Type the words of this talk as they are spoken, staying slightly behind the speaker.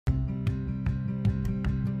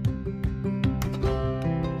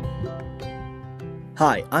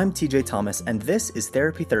Hi, I'm TJ Thomas, and this is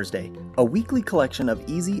Therapy Thursday, a weekly collection of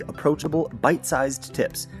easy, approachable, bite-sized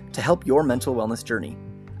tips to help your mental wellness journey.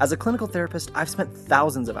 As a clinical therapist, I've spent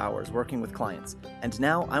thousands of hours working with clients, and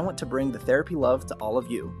now I want to bring the therapy love to all of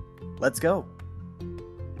you. Let's go!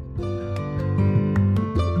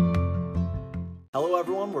 Hello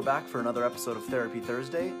everyone, we're back for another episode of Therapy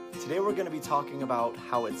Thursday. Today we're going to be talking about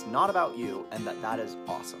how it's not about you and that is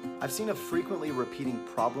awesome. I've seen a frequently repeating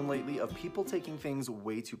problem lately of people taking things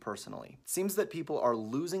way too personally. It seems that people are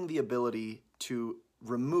losing the ability to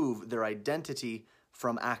remove their identity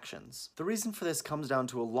from actions. The reason for this comes down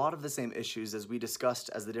to a lot of the same issues as we discussed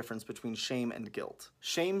as the difference between shame and guilt.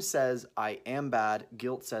 Shame says, I am bad,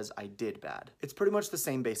 guilt says, I did bad. It's pretty much the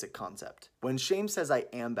same basic concept. When shame says, I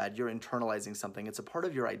am bad, you're internalizing something. It's a part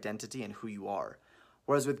of your identity and who you are.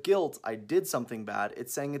 Whereas with guilt, I did something bad,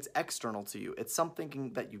 it's saying it's external to you. It's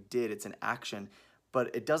something that you did, it's an action,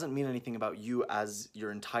 but it doesn't mean anything about you as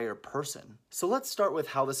your entire person. So let's start with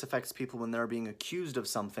how this affects people when they're being accused of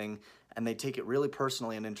something and they take it really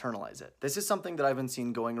personally and internalize it. This is something that I've been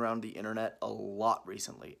seeing going around the internet a lot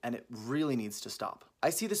recently, and it really needs to stop. I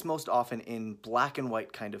see this most often in black and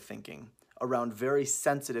white kind of thinking around very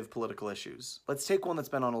sensitive political issues. Let's take one that's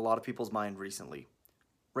been on a lot of people's mind recently.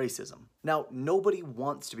 Racism. Now, nobody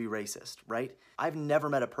wants to be racist, right? I've never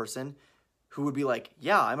met a person who would be like,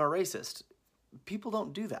 yeah, I'm a racist. People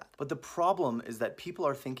don't do that. But the problem is that people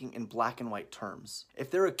are thinking in black and white terms. If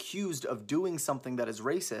they're accused of doing something that is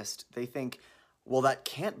racist, they think, well, that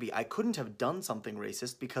can't be. I couldn't have done something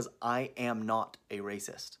racist because I am not a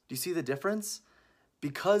racist. Do you see the difference?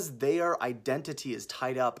 Because their identity is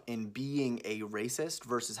tied up in being a racist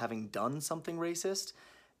versus having done something racist,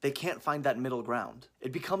 they can't find that middle ground.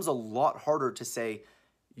 It becomes a lot harder to say,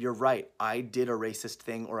 you're right, I did a racist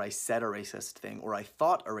thing, or I said a racist thing, or I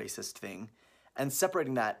thought a racist thing, and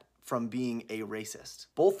separating that from being a racist.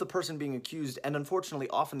 Both the person being accused and unfortunately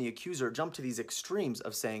often the accuser jump to these extremes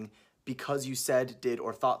of saying, because you said, did,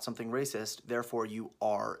 or thought something racist, therefore you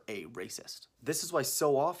are a racist. This is why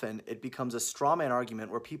so often it becomes a straw man argument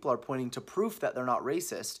where people are pointing to proof that they're not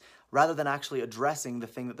racist rather than actually addressing the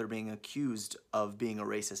thing that they're being accused of being a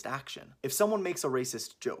racist action. If someone makes a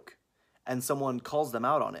racist joke, and someone calls them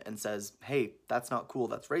out on it and says, hey, that's not cool,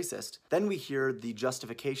 that's racist, then we hear the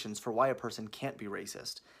justifications for why a person can't be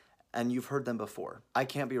racist. And you've heard them before. I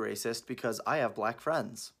can't be racist because I have black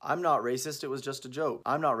friends. I'm not racist, it was just a joke.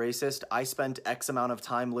 I'm not racist, I spent X amount of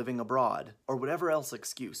time living abroad. Or whatever else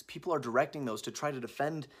excuse. People are directing those to try to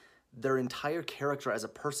defend their entire character as a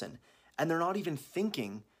person. And they're not even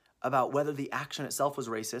thinking about whether the action itself was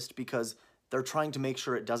racist because they're trying to make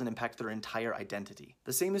sure it doesn't impact their entire identity.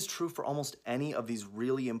 The same is true for almost any of these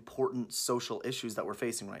really important social issues that we're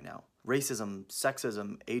facing right now. Racism,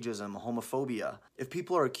 sexism, ageism, homophobia. If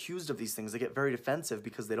people are accused of these things, they get very defensive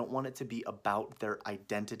because they don't want it to be about their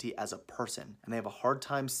identity as a person. And they have a hard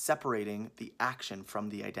time separating the action from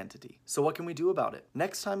the identity. So what can we do about it?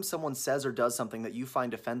 Next time someone says or does something that you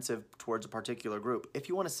find offensive towards a particular group, if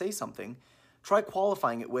you want to say something, try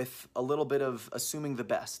qualifying it with a little bit of assuming the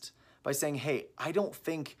best. By saying, hey, I don't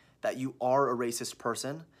think that you are a racist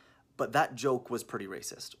person, but that joke was pretty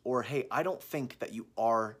racist. Or, hey, I don't think that you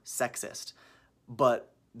are sexist,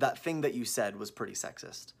 but that thing that you said was pretty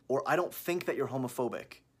sexist. Or, I don't think that you're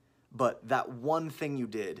homophobic, but that one thing you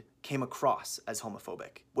did came across as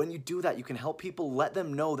homophobic. When you do that, you can help people let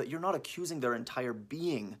them know that you're not accusing their entire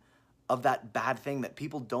being of that bad thing that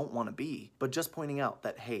people don't want to be, but just pointing out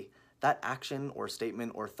that, hey, that action or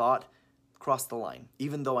statement or thought cross the line,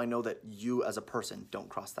 even though I know that you as a person don't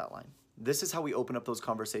cross that line. This is how we open up those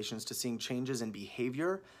conversations to seeing changes in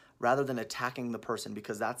behavior rather than attacking the person,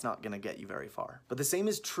 because that's not going to get you very far. But the same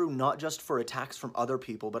is true not just for attacks from other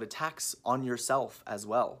people, but attacks on yourself as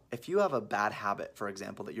well. If you have a bad habit, for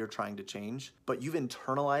example, that you're trying to change, but you've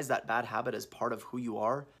internalized that bad habit as part of who you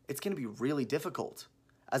are, it's going to be really difficult,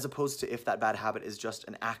 as opposed to if that bad habit is just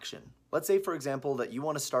an action. Let's say, for example, that you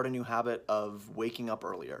want to start a new habit of waking up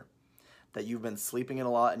earlier, that you've been sleeping in a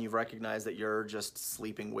lot and you've recognized that you're just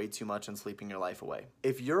sleeping way too much and sleeping your life away.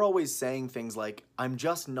 If you're always saying things like, I'm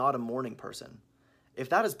just not a morning person, if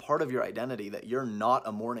that is part of your identity, that you're not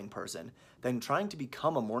a morning person, then trying to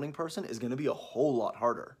become a morning person is going to be a whole lot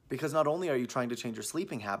harder. Because not only are you trying to change your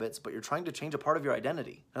sleeping habits, but you're trying to change a part of your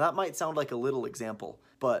identity. Now that might sound like a little example,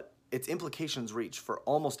 but its implications reach for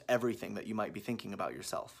almost everything that you might be thinking about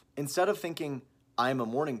yourself. Instead of thinking, I'm a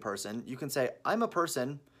morning person, you can say, I'm a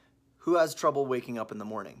person who has trouble waking up in the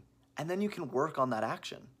morning. And then you can work on that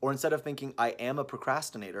action. Or instead of thinking, I am a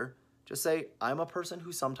procrastinator, just say, I'm a person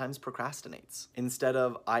who sometimes procrastinates. Instead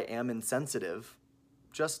of, I am insensitive,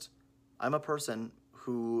 just, I'm a person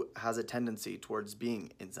who has a tendency towards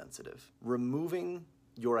being insensitive. Removing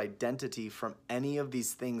your identity from any of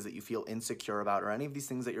these things that you feel insecure about or any of these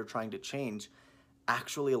things that you're trying to change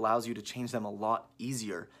actually allows you to change them a lot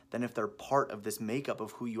easier than if they're part of this makeup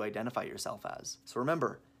of who you identify yourself as. So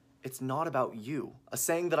remember, it's not about you. A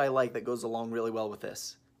saying that I like that goes along really well with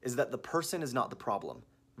this is that the person is not the problem.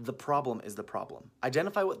 The problem is the problem.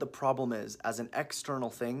 Identify what the problem is as an external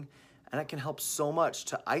thing, and it can help so much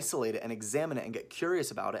to isolate it and examine it and get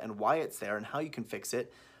curious about it and why it's there and how you can fix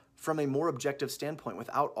it from a more objective standpoint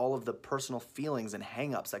without all of the personal feelings and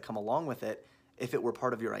hang-ups that come along with it if it were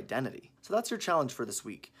part of your identity. So that's your challenge for this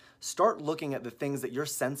week. Start looking at the things that you're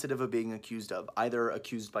sensitive of being accused of, either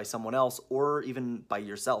accused by someone else or even by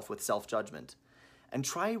yourself with self-judgment. And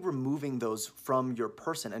try removing those from your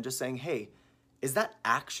person and just saying, hey, is that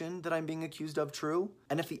action that I'm being accused of true?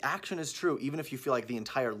 And if the action is true, even if you feel like the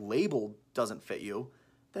entire label doesn't fit you,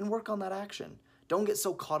 then work on that action. Don't get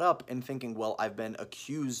so caught up in thinking, well, I've been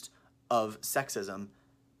accused of sexism,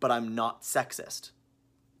 but I'm not sexist.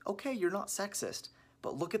 Okay, you're not sexist,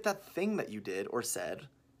 but look at that thing that you did or said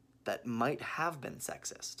that might have been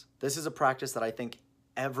sexist. This is a practice that I think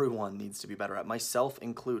everyone needs to be better at, myself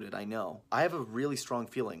included, I know. I have a really strong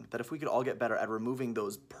feeling that if we could all get better at removing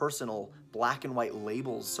those personal black and white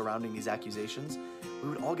labels surrounding these accusations, we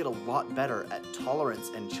would all get a lot better at tolerance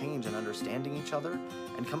and change and understanding each other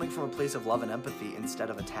and coming from a place of love and empathy instead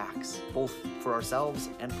of attacks, both for ourselves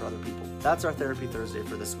and for other people. That's our Therapy Thursday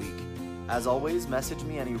for this week. As always, message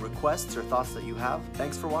me any requests or thoughts that you have.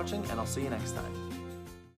 Thanks for watching, and I'll see you next time.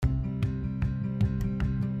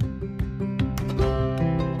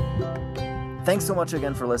 Thanks so much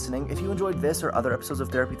again for listening. If you enjoyed this or other episodes of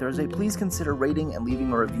Therapy Thursday, please consider rating and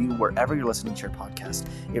leaving a review wherever you're listening to your podcast.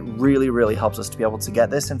 It really, really helps us to be able to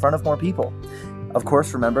get this in front of more people. Of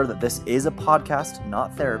course, remember that this is a podcast,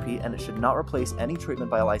 not therapy, and it should not replace any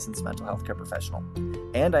treatment by a licensed mental health care professional.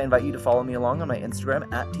 And I invite you to follow me along on my Instagram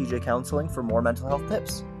 @TJ Counseling for more mental health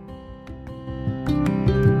tips.